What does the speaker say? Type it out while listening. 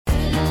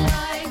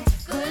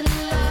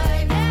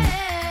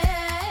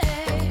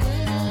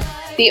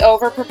be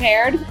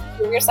over-prepared,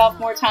 give yourself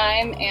more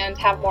time, and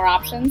have more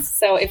options.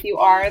 So if you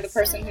are the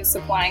person who's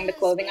supplying the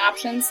clothing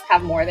options,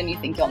 have more than you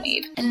think you'll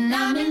need. And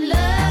I'm in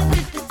love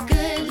with the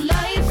good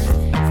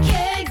life.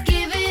 Can't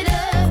give it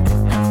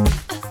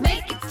up.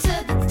 Make it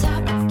to the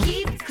top,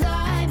 keep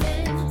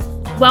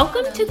climbing.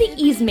 Welcome to the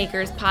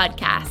Easemakers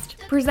podcast,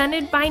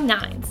 presented by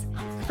Nines,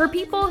 for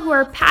people who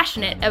are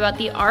passionate about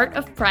the art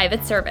of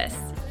private service.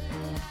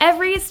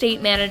 Every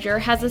estate manager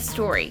has a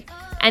story,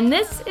 and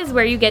this is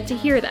where you get to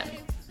hear them.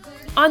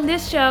 On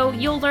this show,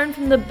 you'll learn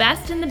from the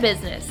best in the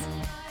business,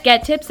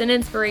 get tips and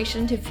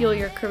inspiration to fuel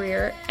your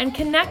career, and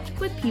connect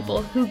with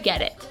people who get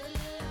it.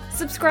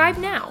 Subscribe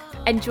now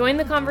and join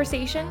the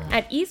conversation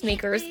at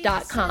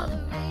easemakers.com.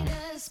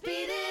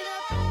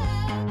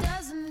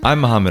 I'm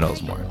Mohammed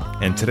Elsmore,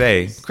 and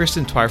today,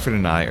 Kristen Twyford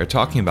and I are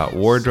talking about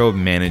wardrobe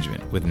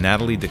management with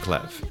Natalie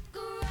Decleve.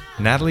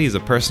 Natalie is a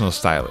personal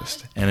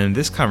stylist, and in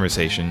this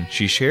conversation,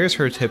 she shares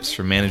her tips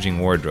for managing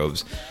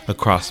wardrobes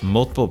across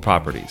multiple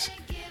properties,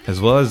 as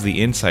well as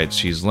the insights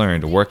she's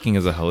learned working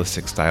as a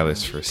holistic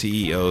stylist for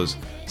CEOs,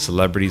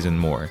 celebrities, and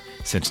more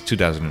since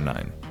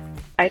 2009.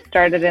 I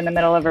started in the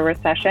middle of a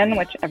recession,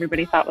 which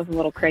everybody thought was a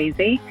little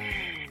crazy.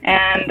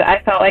 And I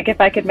felt like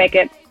if I could make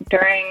it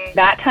during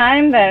that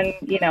time, then,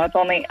 it's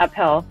only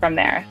uphill from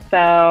there.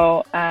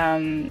 So,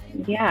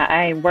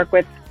 I work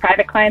with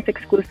private clients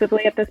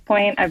exclusively at this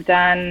point. I've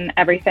done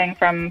everything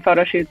from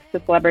photo shoots to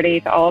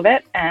celebrity to all of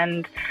it,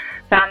 and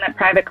found that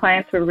private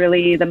clients were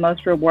really the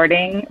most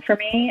rewarding for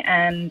me.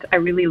 And I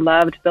really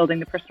loved building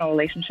the personal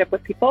relationship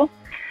with people.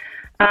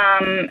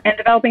 And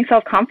developing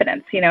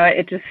self-confidence.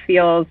 It just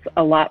feels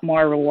a lot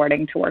more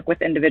rewarding to work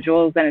with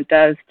individuals than it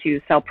does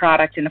to sell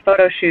product in a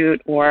photo shoot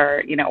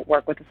or,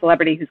 work with a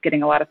celebrity who's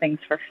getting a lot of things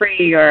for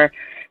free or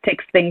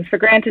takes things for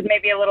granted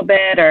maybe a little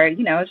bit, or,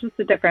 it's just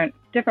a different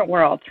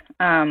world.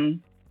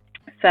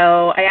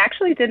 So I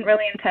actually didn't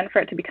really intend for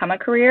it to become a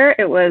career.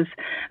 I was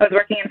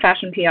working in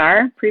fashion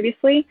PR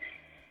previously.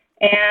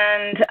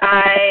 And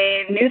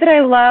I knew that I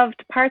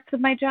loved parts of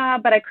my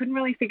job, but I couldn't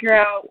really figure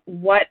out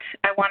what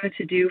I wanted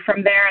to do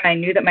from there. And I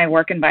knew that my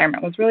work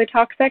environment was really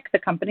toxic, the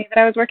company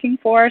that I was working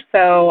for.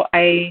 So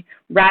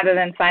rather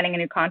than signing a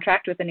new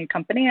contract with a new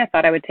company, I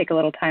thought I would take a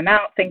little time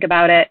out, think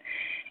about it,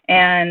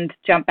 and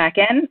jump back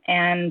in.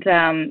 And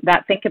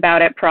that think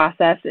about it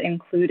process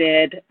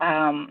included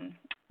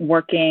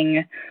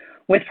working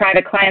with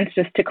private clients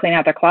just to clean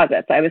out their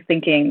closets. I was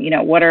thinking,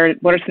 what are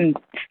some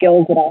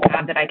skills that I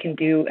have that I can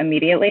do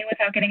immediately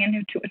without getting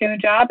into a new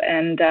job?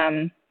 And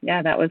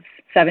that was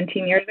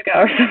 17 years ago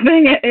or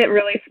something. It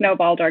really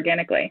snowballed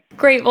organically.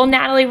 Great. Well,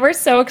 Natalie, we're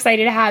so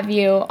excited to have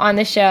you on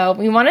the show.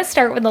 We want to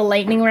start with a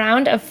lightning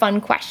round of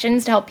fun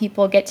questions to help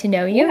people get to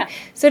know you. Yeah.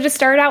 So to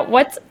start out,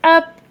 what's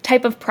a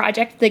type of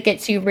project that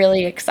gets you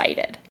really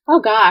excited? Oh,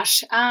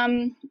 gosh.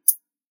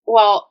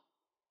 Well,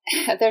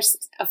 there's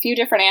a few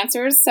different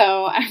answers.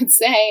 So I would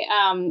say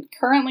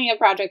currently a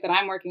project that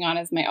I'm working on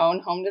is my own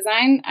home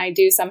design. I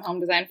do some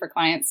home design for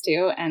clients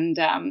too. And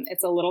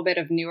it's a little bit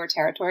of newer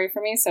territory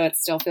for me. So it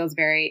still feels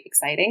very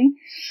exciting.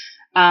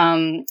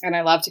 And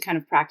I love to kind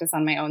of practice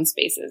on my own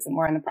spaces. And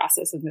we're in the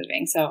process of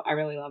moving. So I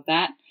really love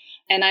that.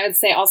 And I would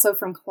say also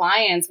from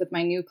clients, with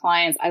my new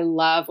clients, I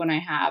love when I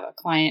have a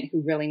client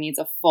who really needs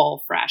a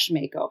full, fresh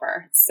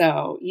makeover.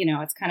 So,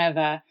 it's kind of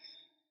a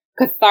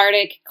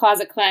cathartic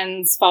closet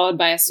cleanse followed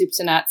by a soup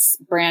to nuts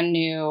brand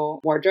new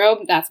wardrobe.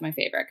 That's my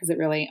favorite because it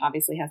really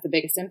obviously has the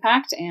biggest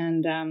impact,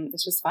 and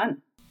it's just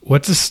fun.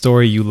 What's a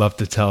story you love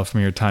to tell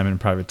from your time in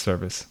private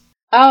service?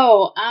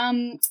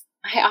 I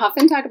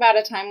often talk about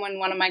a time when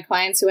one of my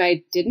clients who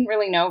I didn't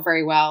really know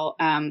very well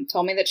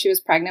told me that she was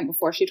pregnant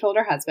before she told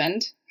her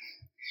husband.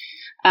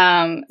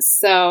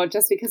 So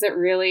just because it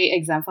really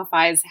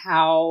exemplifies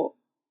how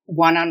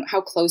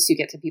close you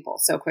get to people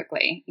so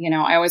quickly.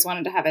 I always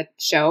wanted to have a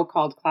show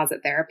called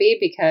Closet Therapy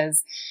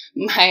because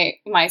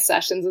my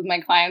sessions with my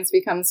clients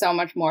become so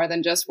much more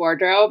than just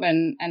wardrobe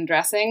and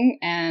dressing.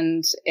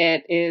 And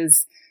it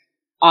is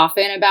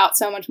often about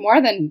so much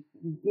more than,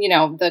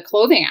 the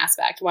clothing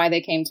aspect, why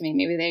they came to me.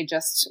 Maybe they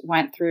just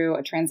went through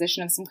a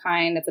transition of some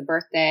kind. It's a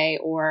birthday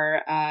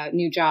or a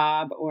new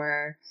job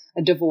or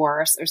a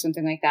divorce or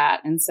something like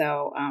that. And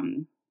so,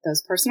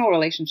 those personal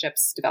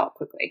relationships develop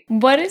quickly.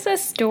 What is a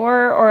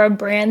store or a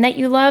brand that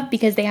you love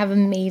because they have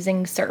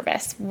amazing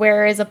service?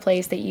 Where is a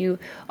place that you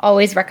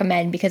always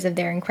recommend because of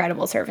their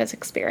incredible service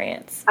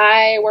experience?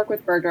 I work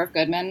with Bergdorf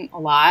Goodman a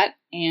lot,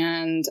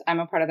 and I'm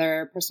a part of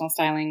their personal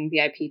styling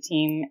VIP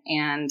team,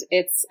 and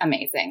it's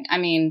amazing. I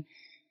mean,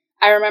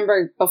 I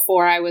remember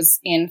before I was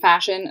in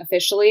fashion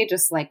officially,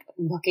 just like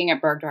looking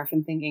at Bergdorf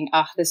and thinking,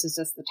 oh, this is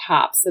just the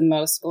tops, the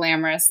most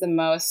glamorous, the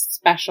most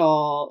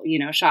special,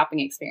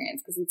 shopping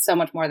experience, because it's so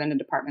much more than a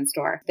department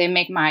store. They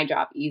make my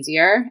job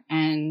easier.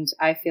 And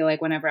I feel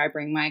like whenever I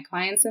bring my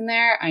clients in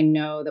there, I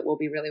know that we'll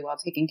be really well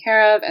taken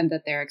care of and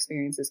that their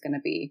experience is going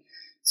to be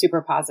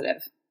super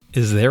positive.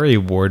 Is there a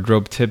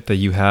wardrobe tip that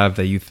you have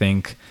that you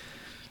think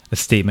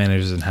estate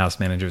managers and house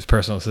managers,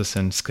 personal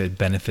assistants could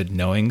benefit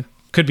knowing?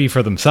 Could be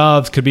for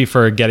themselves, could be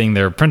for getting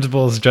their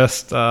principals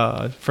just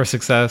for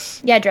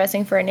success. Yeah,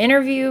 dressing for an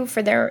interview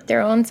for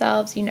their own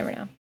selves. You never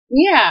know.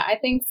 Yeah, I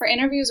think for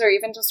interviews or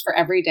even just for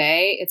every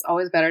day, it's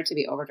always better to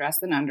be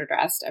overdressed than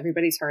underdressed.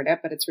 Everybody's heard it,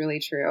 but it's really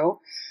true.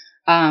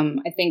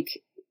 I think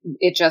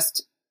it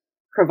just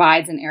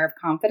provides an air of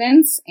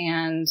confidence.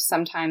 And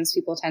sometimes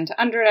people tend to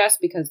underdress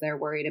because they're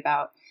worried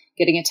about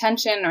getting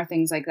attention or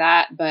things like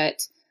that.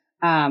 But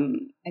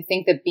I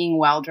think that being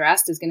well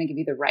dressed is going to give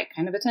you the right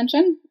kind of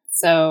attention.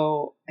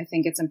 So I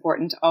think it's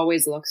important to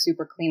always look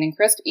super clean and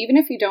crisp, even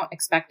if you don't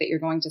expect that you're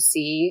going to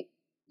see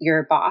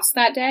your boss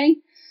that day,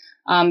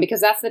 because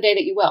that's the day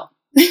that you will.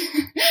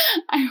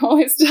 I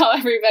always tell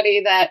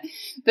everybody that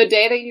the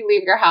day that you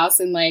leave your house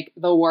in like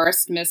the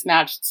worst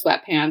mismatched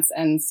sweatpants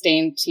and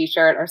stained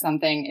t-shirt or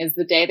something is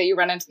the day that you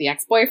run into the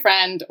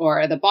ex-boyfriend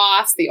or the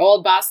boss, the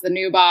old boss, the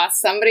new boss,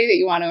 somebody that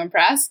you want to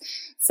impress.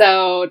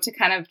 So to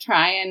kind of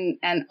try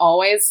and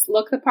always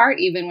look the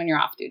part, even when you're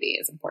off duty,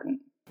 is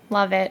important.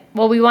 Love it.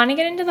 Well, we want to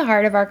get into the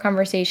heart of our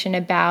conversation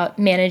about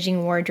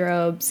managing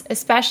wardrobes,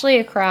 especially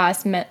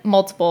across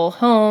multiple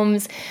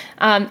homes.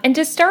 And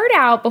to start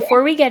out,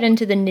 before we get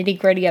into the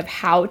nitty-gritty of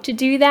how to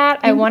do that,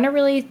 I want to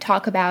really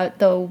talk about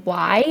the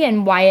why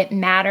and why it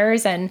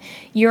matters and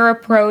your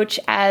approach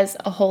as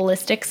a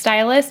holistic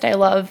stylist. I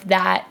love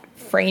that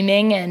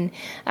framing, and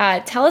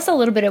tell us a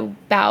little bit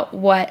about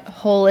what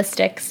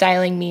holistic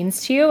styling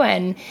means to you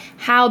and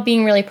how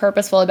being really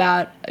purposeful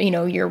about,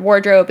 your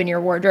wardrobe and your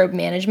wardrobe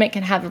management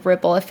can have a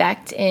ripple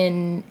effect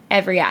in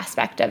every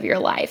aspect of your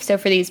life. So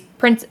for these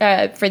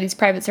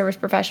private service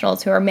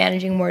professionals who are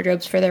managing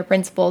wardrobes for their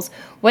principals,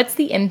 what's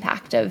the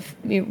impact of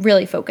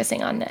really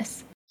focusing on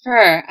this?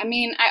 Sure. I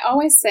mean, I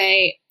always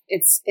say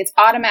it's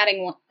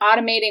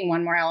automating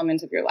one more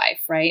element of your life,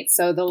 right?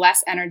 So the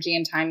less energy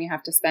and time you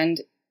have to spend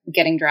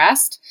getting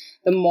dressed,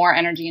 the more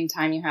energy and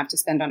time you have to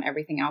spend on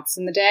everything else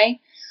in the day.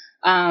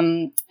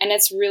 And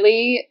it's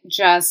really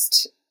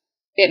just,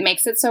 it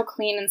makes it so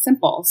clean and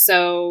simple.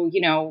 So,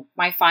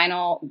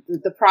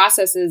 the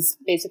process is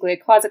basically a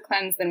closet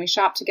cleanse. Then we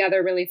shop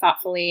together really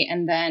thoughtfully.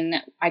 And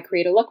then I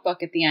create a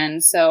lookbook at the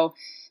end. So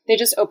they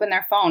just open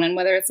their phone, and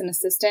whether it's an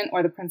assistant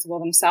or the principal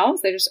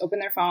themselves, they just open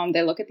their phone,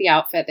 they look at the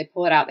outfit, they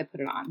pull it out, they put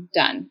it on,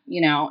 done,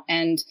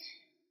 and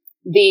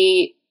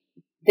the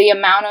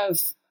amount of,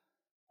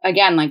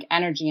 again, like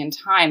energy and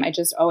time, I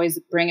just always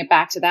bring it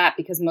back to that,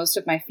 because most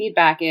of my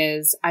feedback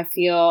is I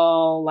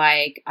feel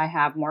like I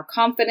have more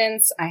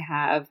confidence. I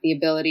have the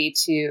ability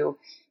to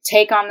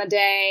take on the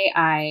day.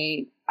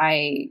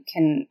 I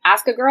can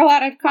ask a girl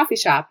out at a coffee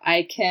shop.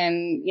 I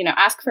can,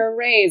 ask for a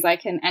raise. I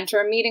can enter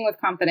a meeting with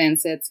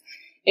confidence.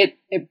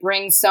 It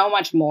brings so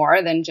much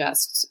more than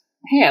just,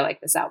 hey, I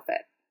like this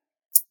outfit.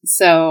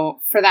 So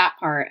for that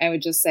part, I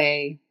would just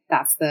say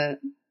that's the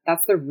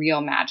real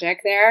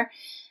magic there.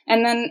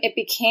 And then it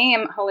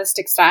became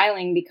holistic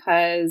styling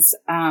because,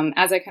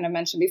 as I kind of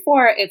mentioned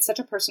before, it's such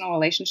a personal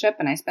relationship,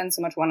 and I spend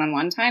so much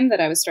one-on-one time that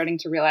I was starting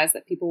to realize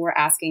that people were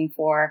asking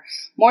for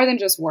more than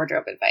just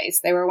wardrobe advice.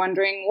 They were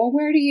wondering, well,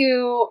 where do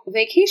you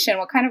vacation?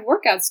 What kind of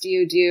workouts do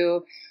you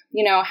do?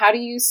 How do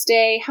you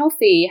stay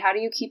healthy? How do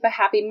you keep a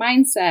happy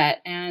mindset?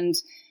 And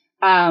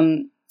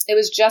it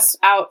was just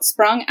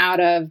sprung out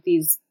of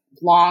these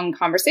long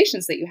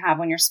conversations that you have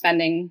when you're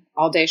spending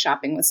all day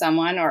shopping with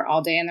someone or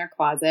all day in their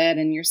closet,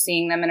 and you're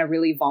seeing them in a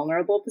really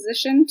vulnerable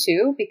position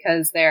too,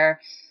 because they're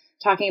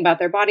talking about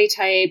their body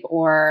type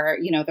or,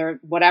 their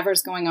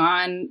whatever's going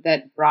on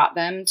that brought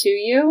them to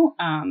you.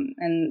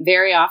 And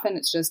very often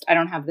it's just, I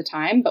don't have the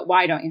time. But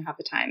why don't you have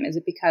the time? Is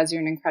it because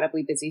you're an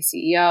incredibly busy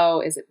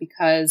CEO? Is it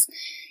because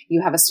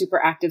you have a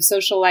super active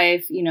social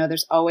life?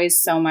 There's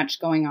always so much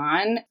going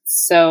on.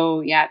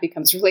 So yeah, it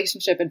becomes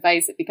relationship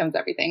advice. It becomes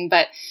everything.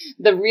 But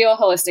the real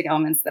holistic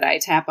elements that I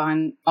tap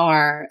on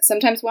are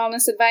sometimes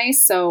wellness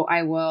advice. So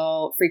I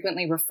will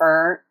frequently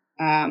refer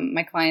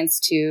my clients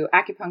to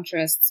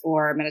acupuncturists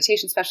or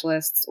meditation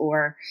specialists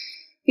or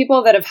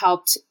people that have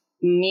helped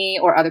me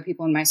or other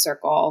people in my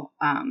circle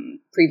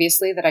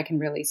previously that I can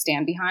really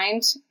stand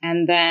behind.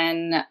 And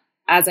then,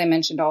 as I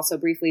mentioned also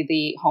briefly,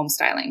 the home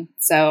styling.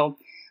 So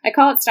I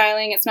call it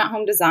styling. It's not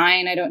home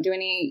design. I don't do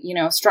any,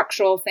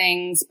 structural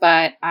things,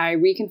 but I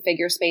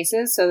reconfigure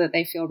spaces so that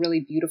they feel really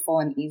beautiful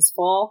and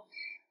easeful,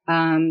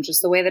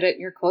 just the way that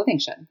your clothing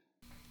should.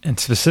 And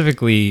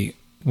specifically,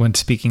 when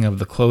speaking of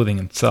the clothing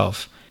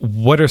itself,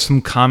 what are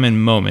some common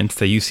moments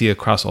that you see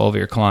across all of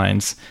your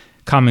clients,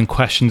 common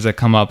questions that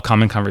come up,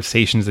 common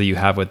conversations that you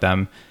have with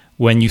them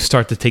when you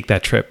start to take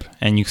that trip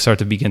and you start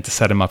to begin to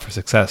set them up for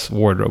success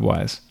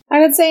wardrobe-wise? I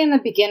would say in the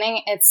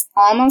beginning, it's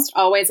almost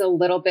always a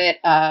little bit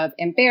of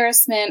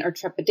embarrassment or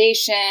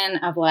trepidation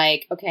of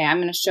like, okay, I'm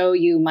going to show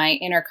you my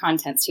inner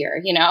contents here.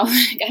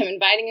 Like I'm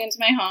inviting you into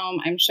my home.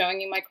 I'm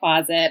showing you my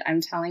closet. I'm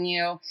telling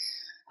you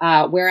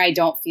where I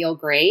don't feel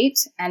great.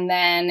 And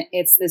then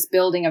it's this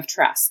building of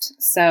trust.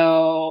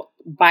 So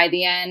by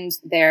the end,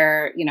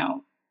 they're,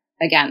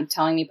 again,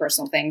 telling me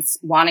personal things,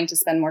 wanting to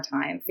spend more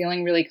time,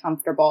 feeling really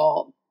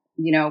comfortable,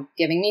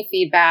 giving me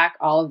feedback,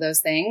 all of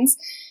those things.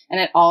 And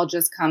it all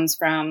just comes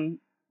from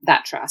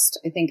that trust.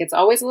 I think it's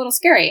always a little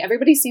scary.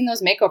 Everybody's seen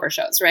those makeover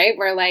shows, right?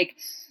 Where like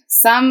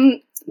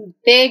some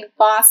big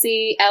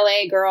bossy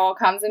LA girl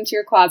comes into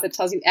your closet,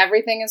 tells you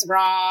everything is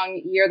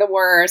wrong, you're the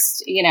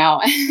worst,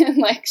 and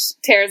like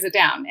tears it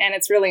down. And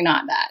it's really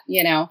not that,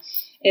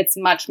 it's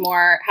much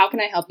more, how can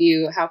I help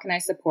you? How can I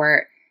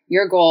support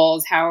your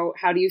goals? How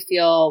do you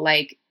feel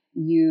like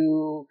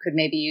you could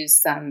maybe use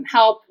some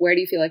help? Where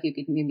do you feel like you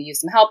could maybe use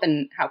some help?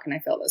 And how can I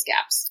fill those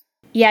gaps?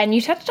 Yeah, and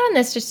you touched on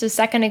this just a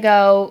second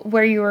ago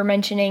where you were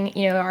mentioning,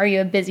 are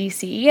you a busy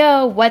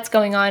CEO? What's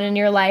going on in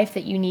your life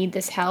that you need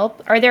this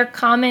help? Are there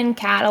common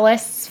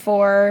catalysts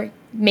for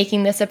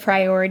making this a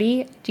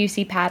priority? Do you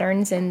see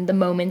patterns in the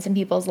moments in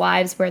people's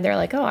lives where they're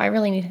like, oh, I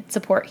really need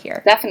support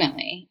here?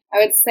 Definitely.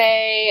 I would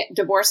say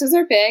divorces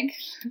are big.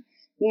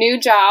 New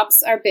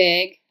jobs are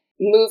big.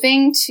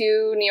 Moving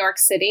to New York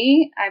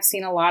City, I've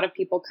seen a lot of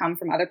people come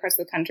from other parts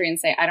of the country and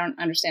say, I don't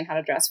understand how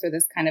to dress for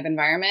this kind of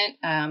environment.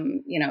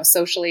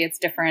 Socially it's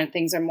different.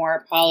 Things are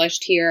more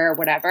polished here or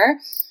whatever.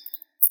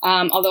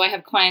 Although I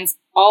have clients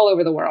all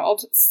over the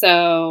world.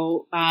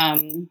 So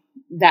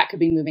that could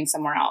be moving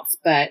somewhere else.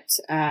 But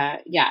I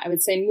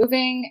would say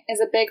moving is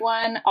a big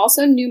one.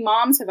 Also, new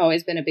moms have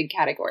always been a big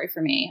category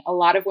for me. A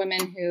lot of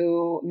women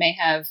who may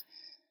have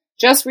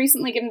just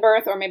recently given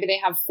birth, or maybe they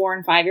have 4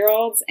 and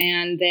 5-year-olds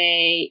and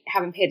they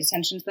haven't paid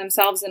attention to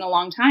themselves in a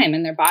long time,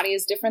 and their body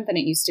is different than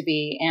it used to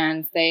be,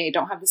 and they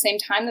don't have the same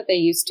time that they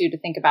used to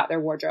think about their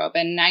wardrobe.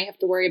 And now you have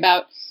to worry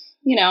about,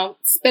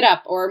 spit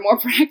up or more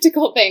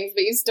practical things,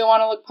 but you still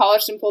want to look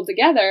polished and pulled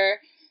together.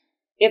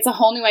 It's a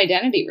whole new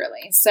identity,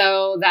 really.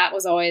 So that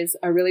was always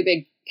a really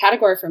big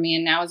category for me.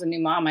 And now as a new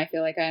mom, I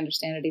feel like I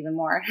understand it even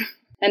more.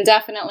 And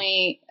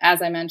definitely,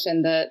 as I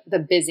mentioned,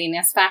 the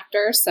busyness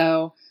factor.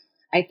 So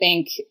I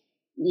think,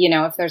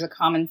 if there's a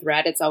common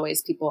thread, it's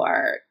always people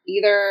are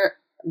either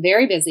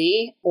very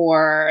busy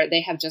or they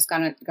have just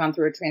gone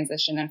through a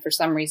transition and for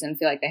some reason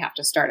feel like they have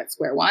to start at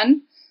square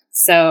one.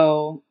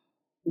 So,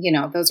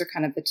 those are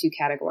kind of the two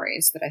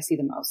categories that I see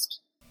the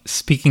most.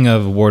 Speaking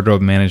of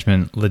wardrobe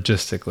management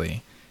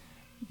logistically,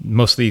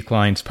 most of the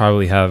clients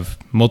probably have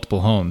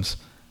multiple homes.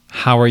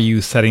 How are you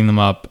setting them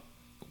up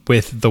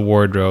with the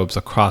wardrobes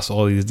across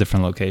all these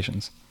different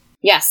locations?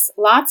 Yes,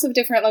 lots of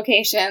different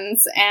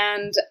locations.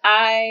 And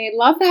I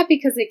love that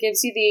because it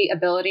gives you the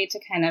ability to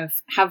kind of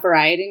have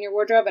variety in your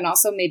wardrobe and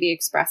also maybe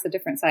express a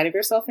different side of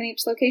yourself in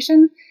each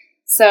location.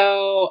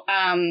 So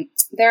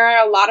there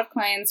are a lot of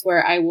clients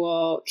where I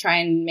will try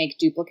and make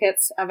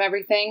duplicates of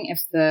everything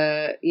if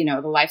the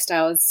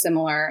lifestyle is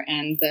similar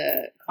and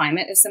the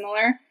climate is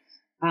similar.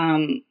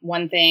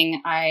 One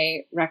thing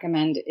I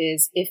recommend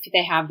is if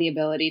they have the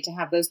ability to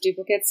have those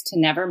duplicates, to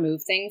never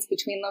move things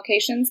between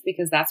locations,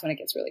 because that's when it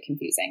gets really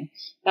confusing.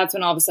 That's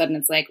when all of a sudden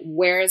it's like,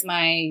 where is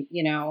my,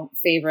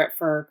 favorite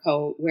fur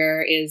coat?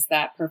 Where is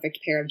that perfect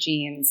pair of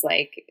jeans?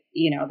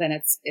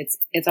 Then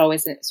it's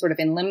always sort of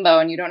in limbo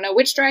and you don't know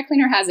which dry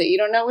cleaner has it. You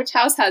don't know which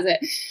house has it.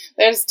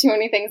 There's too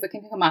many things that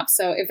can come up.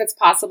 So if it's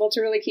possible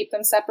to really keep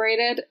them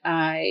separated,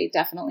 I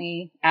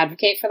definitely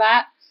advocate for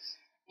that.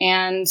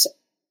 And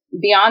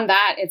beyond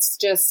that, it's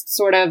just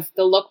sort of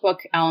the lookbook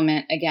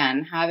element.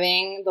 Again,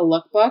 having the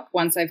lookbook,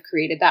 once I've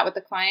created that with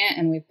the client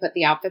and we've put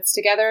the outfits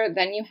together,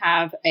 then you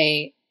have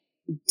a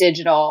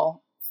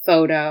digital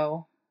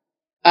photo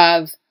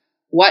of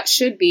what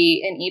should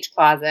be in each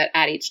closet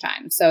at each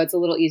time. So it's a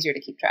little easier to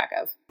keep track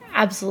of.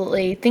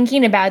 Absolutely.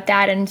 Thinking about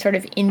that and sort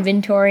of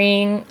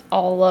inventorying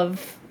all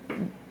of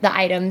the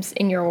items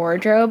in your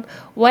wardrobe,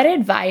 what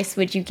advice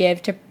would you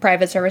give to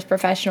private service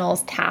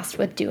professionals tasked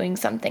with doing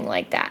something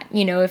like that?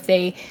 If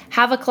they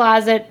have a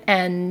closet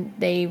and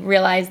they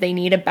realize they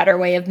need a better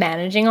way of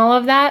managing all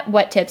of that,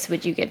 what tips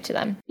would you give to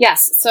them?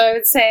 Yes. So I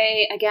would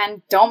say,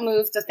 again, don't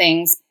move the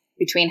things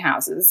between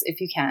houses if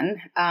you can,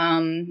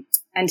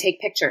 and take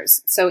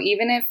pictures. So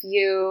even if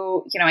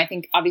I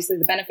think obviously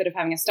the benefit of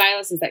having a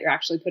stylist is that you're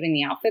actually putting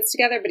the outfits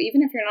together, but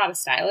even if you're not a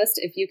stylist,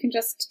 if you can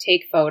just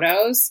take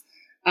photos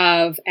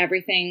of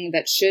everything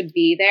that should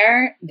be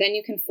there, then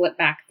you can flip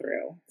back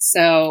through.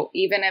 So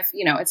even if,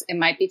 it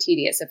might be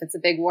tedious. If it's a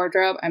big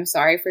wardrobe, I'm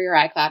sorry for your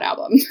iCloud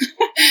album,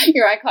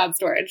 your iCloud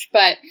storage,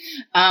 but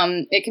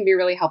it can be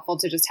really helpful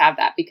to just have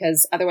that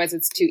because otherwise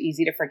it's too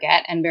easy to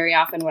forget. And very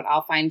often what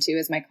I'll find too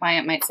is my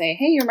client might say,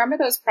 hey, you remember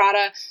those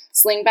Prada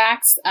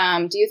slingbacks?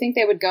 Do you think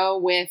they would go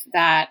with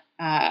that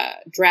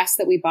dress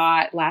that we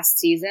bought last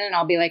season? And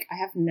I'll be like, I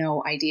have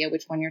no idea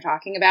which one you're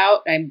talking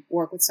about. I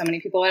work with so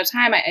many people at a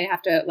time. I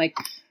have to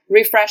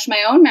refresh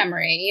my own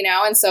memory,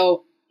 and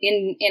so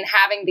in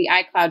having the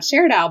iCloud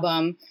shared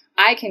album,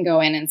 I can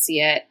go in and see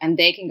it and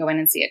they can go in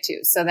and see it too.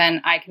 So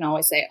then I can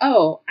always say,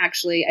 oh,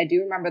 actually, I do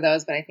remember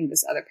those, but I think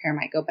this other pair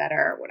might go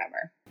better or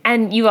whatever.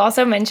 And you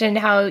also mentioned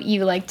how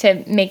you like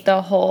to make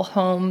the whole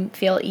home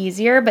feel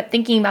easier, but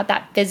thinking about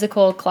that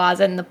physical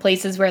closet and the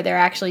places where they're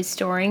actually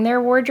storing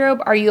their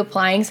wardrobe, are you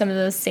applying some of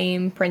those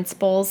same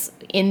principles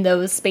in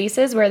those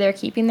spaces where they're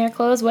keeping their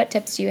clothes? What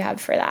tips do you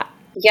have for that?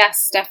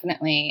 Yes,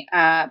 definitely.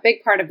 A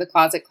big part of the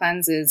closet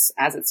cleanse is,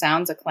 as it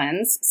sounds, a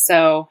cleanse.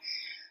 So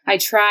I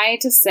try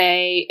to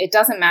say it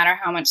doesn't matter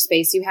how much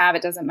space you have.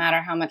 It doesn't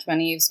matter how much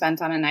money you've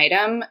spent on an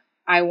item.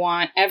 I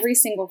want every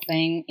single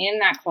thing in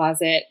that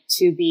closet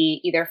to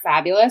be either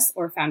fabulous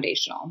or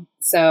foundational.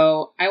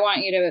 So I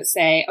want you to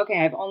say,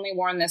 okay, I've only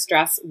worn this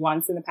dress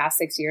once in the past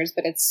 6 years,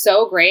 but it's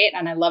so great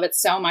and I love it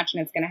so much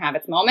and it's going to have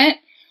its moment.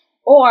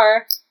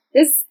 Or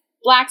this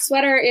black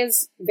sweater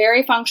is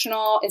very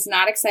functional. It's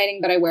not exciting,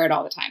 but I wear it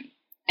all the time.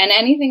 And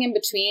anything in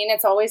between,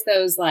 it's always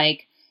those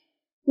like,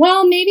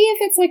 well, maybe if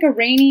it's like a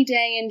rainy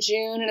day in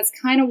June and it's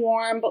kind of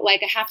warm, but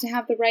like I have to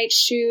have the right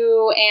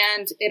shoe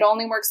and it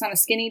only works on a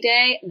skinny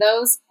day.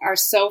 Those are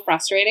so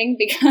frustrating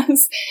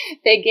because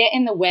they get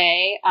in the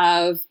way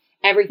of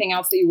everything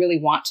else that you really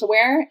want to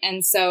wear.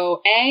 And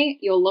so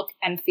you'll look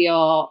into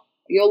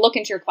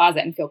your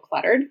closet and feel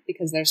cluttered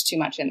because there's too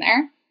much in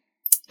there.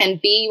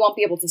 And B, you won't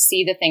be able to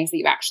see the things that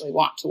you actually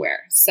want to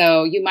wear.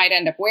 So you might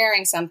end up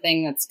wearing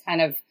something that's kind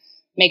of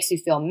makes you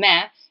feel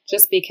meh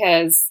just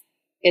because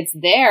it's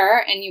there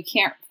and you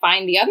can't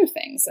find the other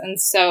things.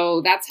 And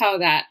so that's how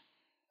that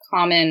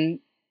common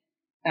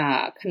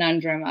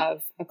conundrum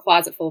of a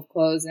closet full of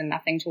clothes and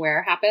nothing to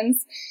wear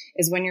happens,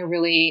 is when you're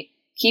really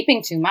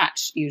keeping too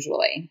much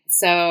usually.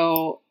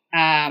 So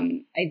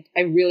I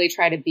really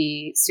try to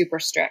be super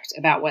strict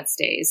about what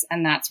stays,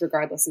 and that's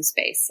regardless of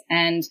space.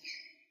 And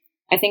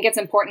I think it's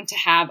important to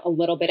have a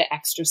little bit of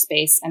extra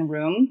space and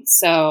room.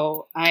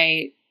 So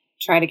I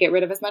try to get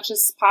rid of as much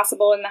as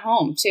possible in the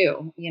home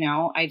too. You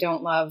know, I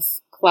don't love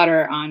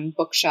clutter on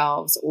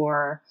bookshelves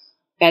or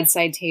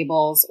bedside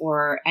tables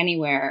or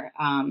anywhere.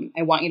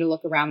 I want you to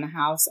look around the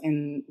house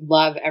and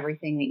love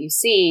everything that you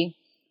see.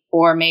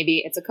 Or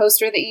maybe it's a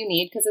coaster that you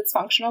need because it's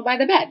functional by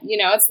the bed. You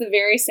know, it's the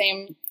very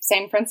same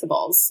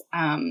principles.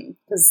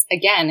 Because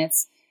again,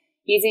 it's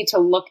easy to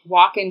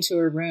walk into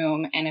a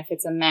room, and if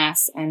it's a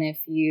mess and if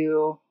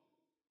you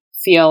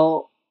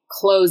feel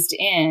closed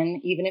in,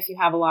 even if you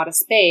have a lot of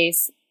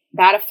space,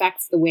 that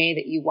affects the way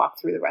that you walk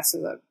through the rest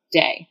of the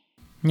day.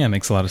 Yeah, it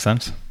makes a lot of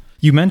sense.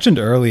 You mentioned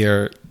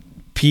earlier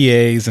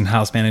PAs and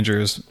house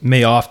managers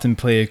may often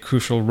play a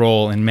crucial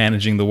role in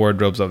managing the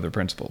wardrobes of their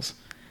principals.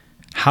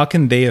 How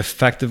can they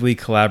effectively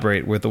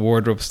collaborate with a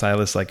wardrobe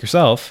stylist like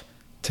yourself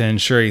to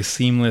ensure a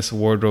seamless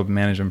wardrobe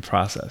management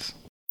process?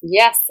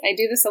 Yes, I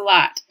do this a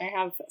lot. I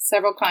have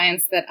several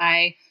clients that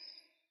I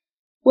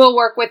will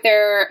work with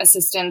their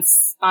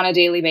assistants on a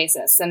daily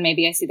basis, and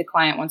maybe I see the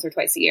client once or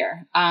twice a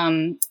year.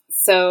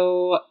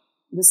 So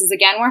this is,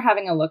 again, where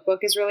having a lookbook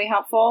is really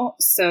helpful.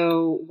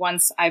 So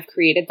once I've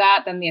created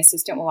that, then the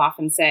assistant will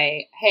often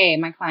say, hey,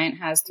 my client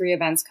has 3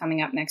 events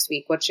coming up next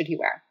week. What should he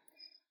wear?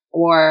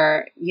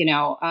 Or, you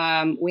know,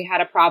 we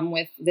had a problem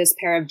with this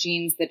pair of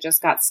jeans that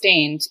just got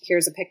stained.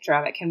 Here's a picture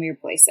of it. Can we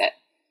replace it?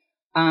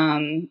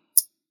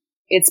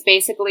 It's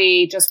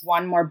basically just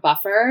one more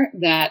buffer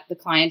that the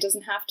client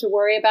doesn't have to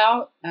worry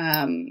about,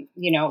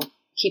 you know,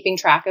 keeping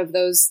track of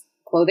those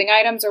clothing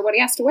items or what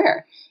he has to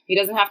wear. He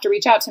doesn't have to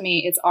reach out to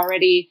me. It's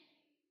already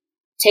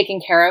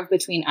taken care of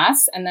between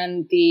us. And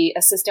then the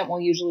assistant will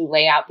usually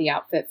lay out the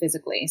outfit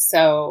physically.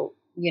 So,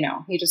 you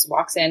know, he just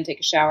walks in, take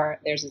a shower,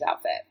 there's his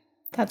outfit.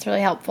 That's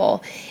really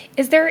helpful.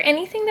 Is there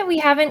anything that we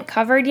haven't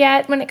covered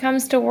yet when it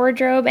comes to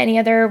wardrobe? Any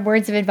other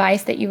words of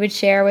advice that you would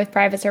share with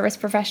private service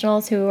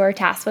professionals who are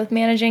tasked with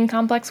managing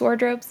complex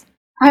wardrobes?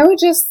 I would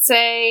just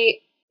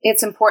say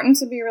it's important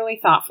to be really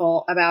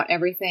thoughtful about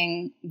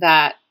everything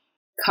that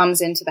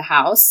comes into the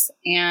house.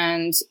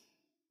 And,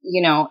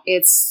 you know,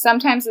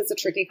 sometimes it's a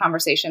tricky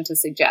conversation to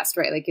suggest,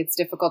 right? Like, it's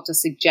difficult to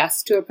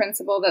suggest to a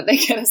principal that they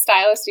get a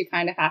stylist. You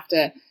kind of have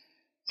to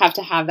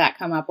have that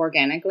come up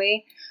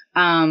organically.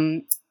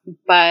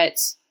 But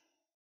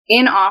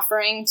in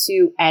offering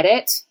to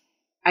edit,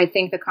 I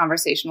think the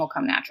conversation will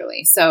come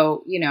naturally.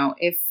 So, you know,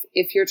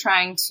 if you're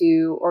trying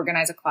to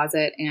organize a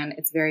closet and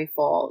it's very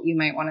full, you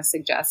might want to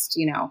suggest,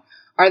 you know,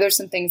 are there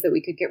some things that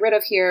we could get rid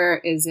of here?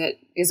 Is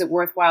it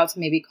worthwhile to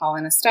maybe call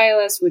in a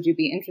stylist? Would you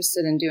be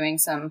interested in doing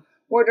some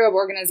wardrobe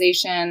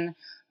organization?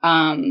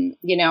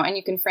 You know, and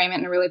you can frame it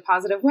in a really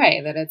positive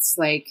way, that it's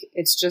like,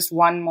 it's just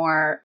one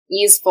more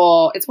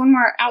it's one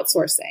more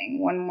outsourcing,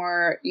 one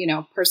more, you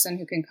know, person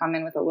who can come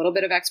in with a little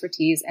bit of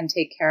expertise and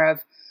take care of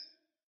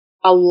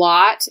a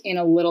lot in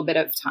a little bit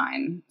of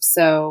time.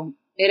 So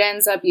it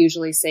ends up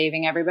usually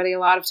saving everybody a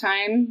lot of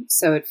time.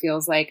 So it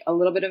feels like a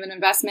little bit of an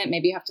investment.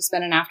 Maybe you have to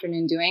spend an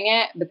afternoon doing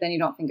it, but then you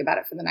don't think about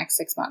it for the next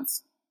 6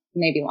 months,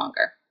 maybe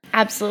longer.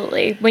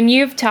 Absolutely. When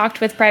you've talked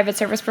with private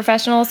service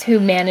professionals who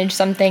managed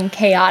something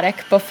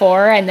chaotic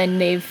before and then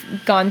they've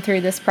gone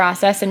through this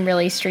process and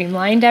really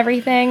streamlined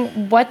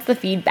everything, what's the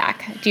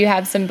feedback? Do you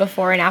have some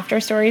before and after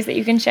stories that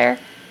you can share?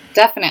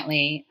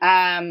 Definitely.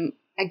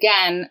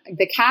 Again,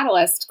 the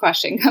catalyst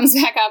question comes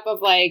back up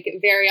of like,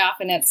 very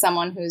often it's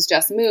someone who's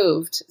just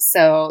moved.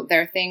 So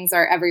their things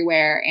are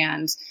everywhere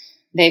and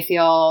they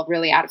feel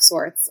really out of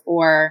sorts.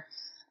 Or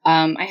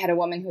I had a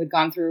woman who had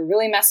gone through a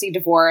really messy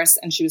divorce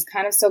and she was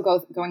kind of still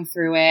going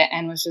through it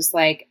and was just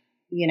like,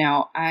 you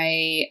know,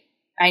 I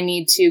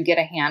need to get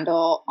a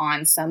handle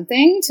on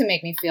something to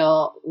make me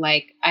feel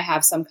like I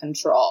have some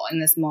control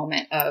in this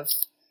moment of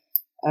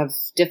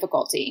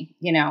difficulty,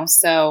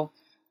 So,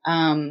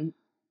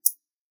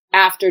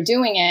 after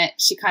doing it,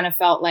 she kind of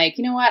felt like,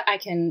 you know what, I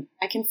can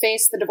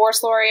face the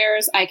divorce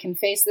lawyers. I can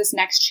face this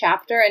next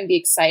chapter and be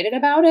excited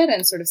about it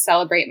and sort of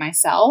celebrate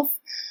myself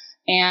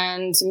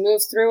and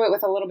move through it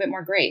with a little bit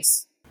more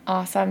grace.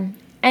 Awesome.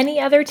 Any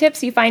other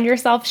tips you find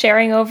yourself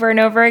sharing over and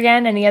over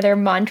again? Any other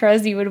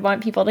mantras you would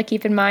want people to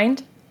keep in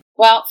mind?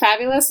 Well,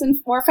 fabulous and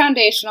more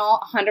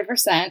foundational,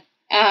 100%.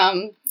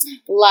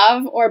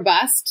 Love or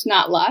bust,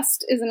 not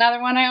lust, is another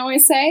one I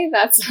always say.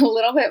 That's a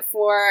little bit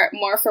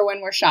more for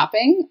when we're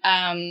shopping.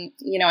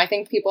 I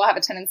think people have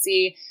a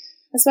tendency,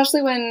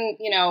 especially when,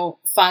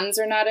 funds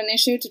are not an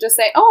issue, to just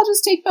say, oh, I'll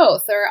just take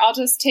both, or I'll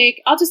just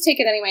take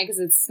it anyway because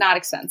it's not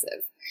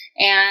expensive.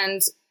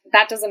 And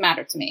that doesn't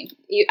matter to me.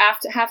 You have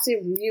to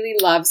really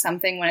love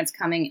something when it's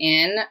coming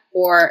in,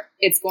 or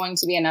it's going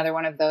to be another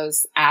one of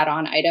those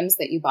add-on items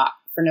that you bought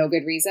for no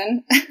good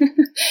reason.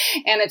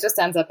 And it just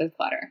ends up as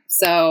clutter.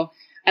 So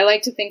I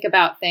like to think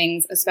about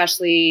things,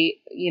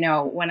 especially,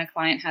 when a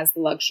client has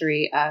the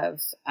luxury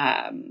of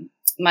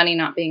money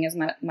not being as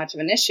much of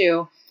an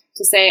issue,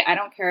 to say, I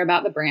don't care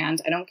about the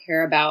brand. I don't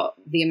care about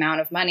the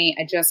amount of money.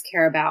 I just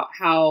care about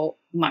how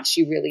much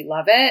you really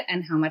love it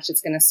and how much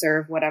it's going to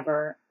serve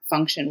whatever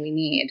function we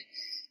need.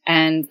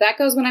 And that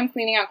goes when I'm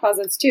cleaning out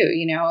closets too.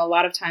 A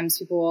lot of times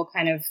people will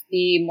kind of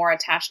be more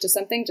attached to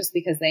something just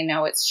because they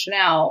know it's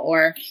Chanel,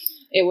 or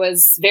it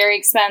was very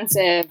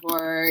expensive,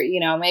 or,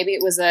 maybe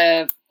it was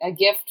a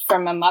gift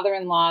from a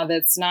mother-in-law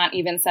that's not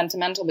even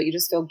sentimental, but you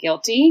just feel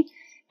guilty.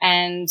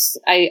 And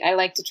I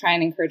like to try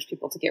and encourage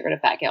people to get rid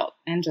of that guilt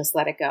and just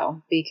let it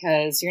go,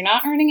 because you're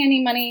not earning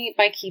any money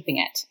by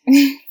keeping it.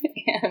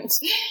 And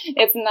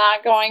it's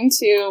not going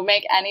to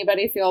make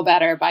anybody feel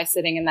better by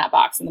sitting in that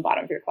box in the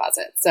bottom of your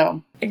closet.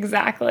 So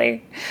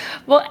exactly.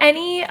 Well,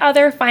 any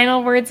other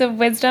final words of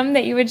wisdom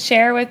that you would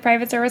share with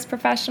private service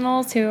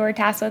professionals who are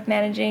tasked with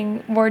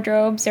managing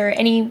wardrobes, or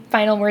any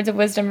final words of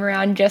wisdom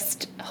around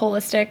just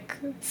holistic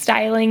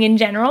styling in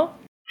general?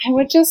 I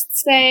would just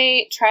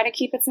say, try to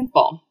keep it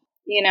simple.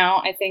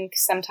 I think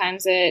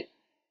sometimes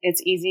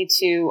it's easy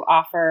to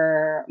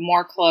offer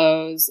more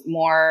clothes,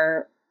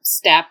 more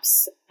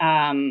steps,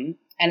 and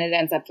it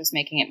ends up just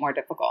making it more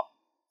difficult.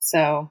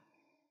 So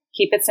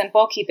keep it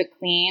simple, keep it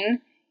clean,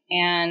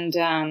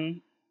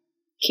 and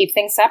keep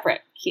things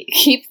separate.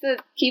 Keep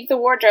the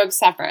wardrobe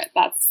separate.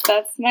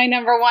 That's my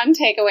number one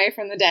takeaway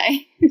from the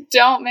day.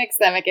 Don't mix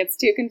them. It gets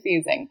too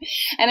confusing.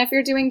 And if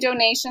you're doing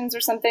donations or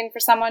something for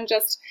someone,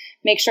 just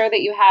make sure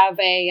that you have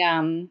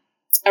a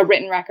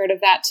written record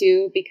of that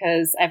too,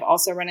 because I've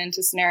also run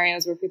into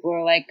scenarios where people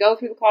are like, go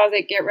through the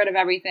closet, get rid of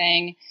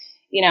everything,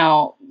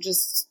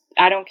 just,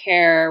 I don't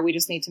care. We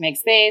just need to make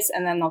space.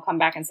 And then they'll come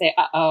back and say,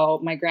 uh-oh,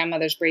 my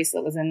grandmother's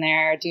bracelet was in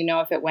there. Do you know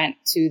if it went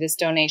to this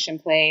donation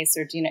place,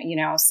 or do you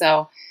know,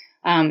 so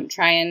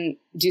try and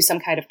do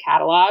some kind of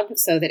catalog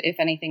so that if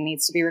anything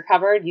needs to be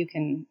recovered, you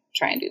can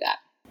try and do that.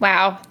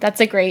 Wow. That's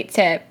a great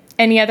tip.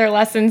 Any other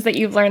lessons that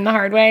you've learned the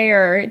hard way,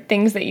 or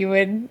things that you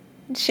would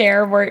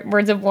share,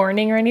 words of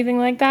warning or anything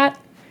like that?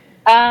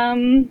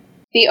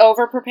 Be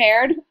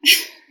over-prepared.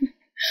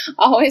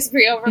 Always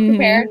be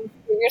over-prepared.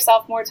 Give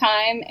yourself more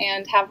time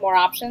and have more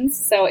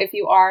options. So if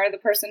you are the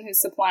person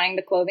who's supplying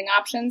the clothing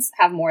options,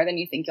 have more than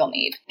you think you'll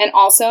need. And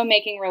also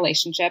making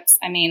relationships.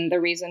 I mean, the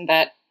reason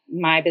that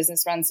my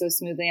business runs so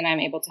smoothly and I'm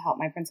able to help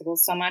my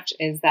principals so much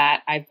is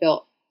that I've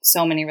built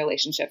so many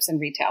relationships in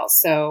retail.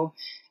 So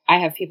I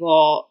have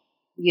people,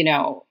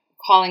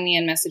 calling me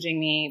and messaging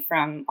me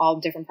from all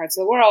different parts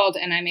of the world,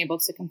 and I'm able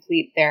to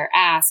complete their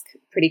ask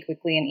pretty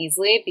quickly and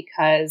easily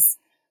because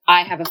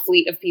I have a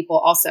fleet of people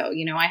also.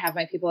 I have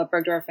my people at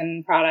Bergdorf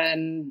and Prada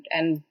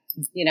and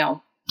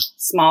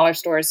smaller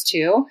stores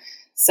too.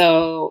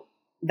 So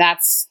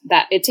that's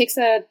that. It takes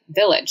a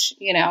village,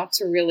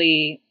 to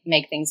really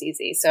make things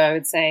easy. So I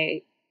would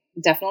say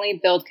definitely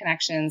build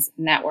connections,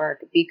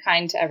 network, be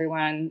kind to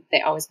everyone.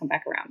 They always come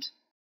back around.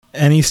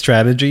 Any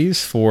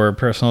strategies for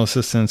personal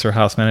assistants or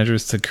house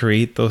managers to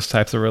create those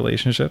types of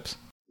relationships?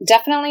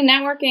 Definitely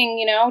networking,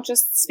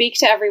 just speak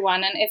to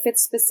everyone. And if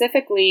it's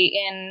specifically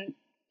in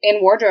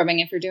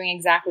wardrobing, if you're doing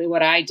exactly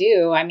what I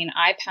do, I mean,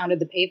 I pounded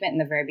the pavement in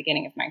the very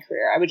beginning of my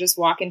career. I would just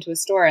walk into a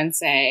store and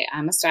say,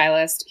 I'm a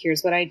stylist.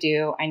 Here's what I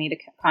do. I need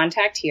a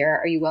contact here.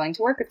 Are you willing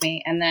to work with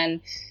me? And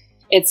then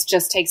it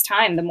just takes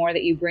time. The more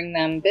that you bring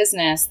them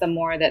business, the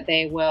more that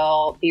they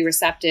will be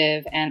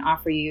receptive and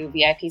offer you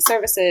VIP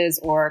services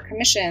or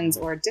commissions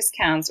or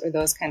discounts or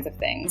those kinds of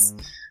things.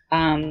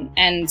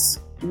 And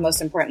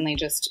most importantly,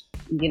 just,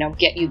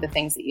 get you the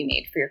things that you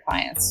need for your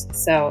clients.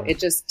 So it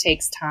just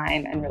takes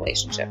time and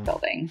relationship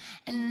building.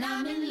 And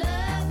I'm in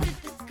love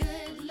with the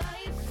good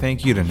life.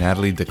 Thank you to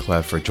Natalie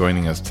Decleve for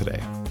joining us today.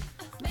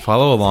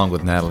 Follow along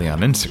with Natalie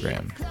on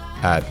Instagram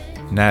at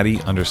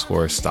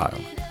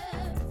natty_style.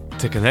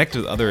 To connect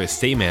with other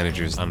estate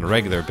managers on a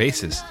regular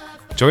basis,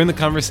 join the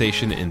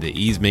conversation in the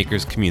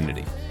Easemakers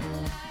community.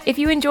 If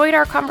you enjoyed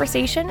our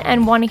conversation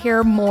and want to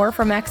hear more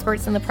from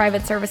experts in the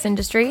private service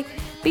industry,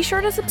 be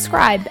sure to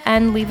subscribe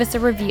and leave us a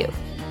review.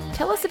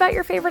 tell us about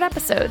your favorite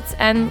episodes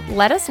and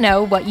let us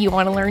know what you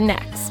want to learn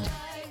next.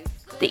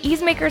 The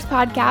Easemakers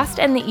podcast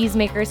and the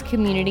Easemakers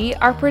community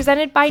are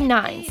presented by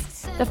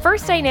Nines, the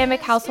first dynamic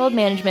household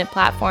management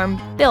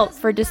platform built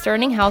for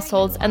discerning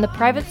households and the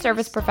private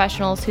service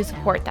professionals who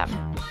support them.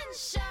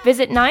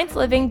 Visit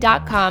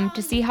ninesliving.com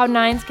to see how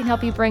Nines can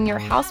help you bring your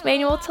house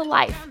manual to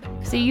life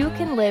so you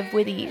can live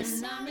with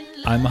ease.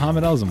 I'm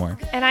Mohammed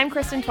Elzamor, And I'm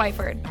Kristen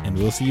Twyford. and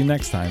we'll see you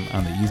next time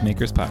on the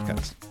Easemakers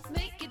podcast.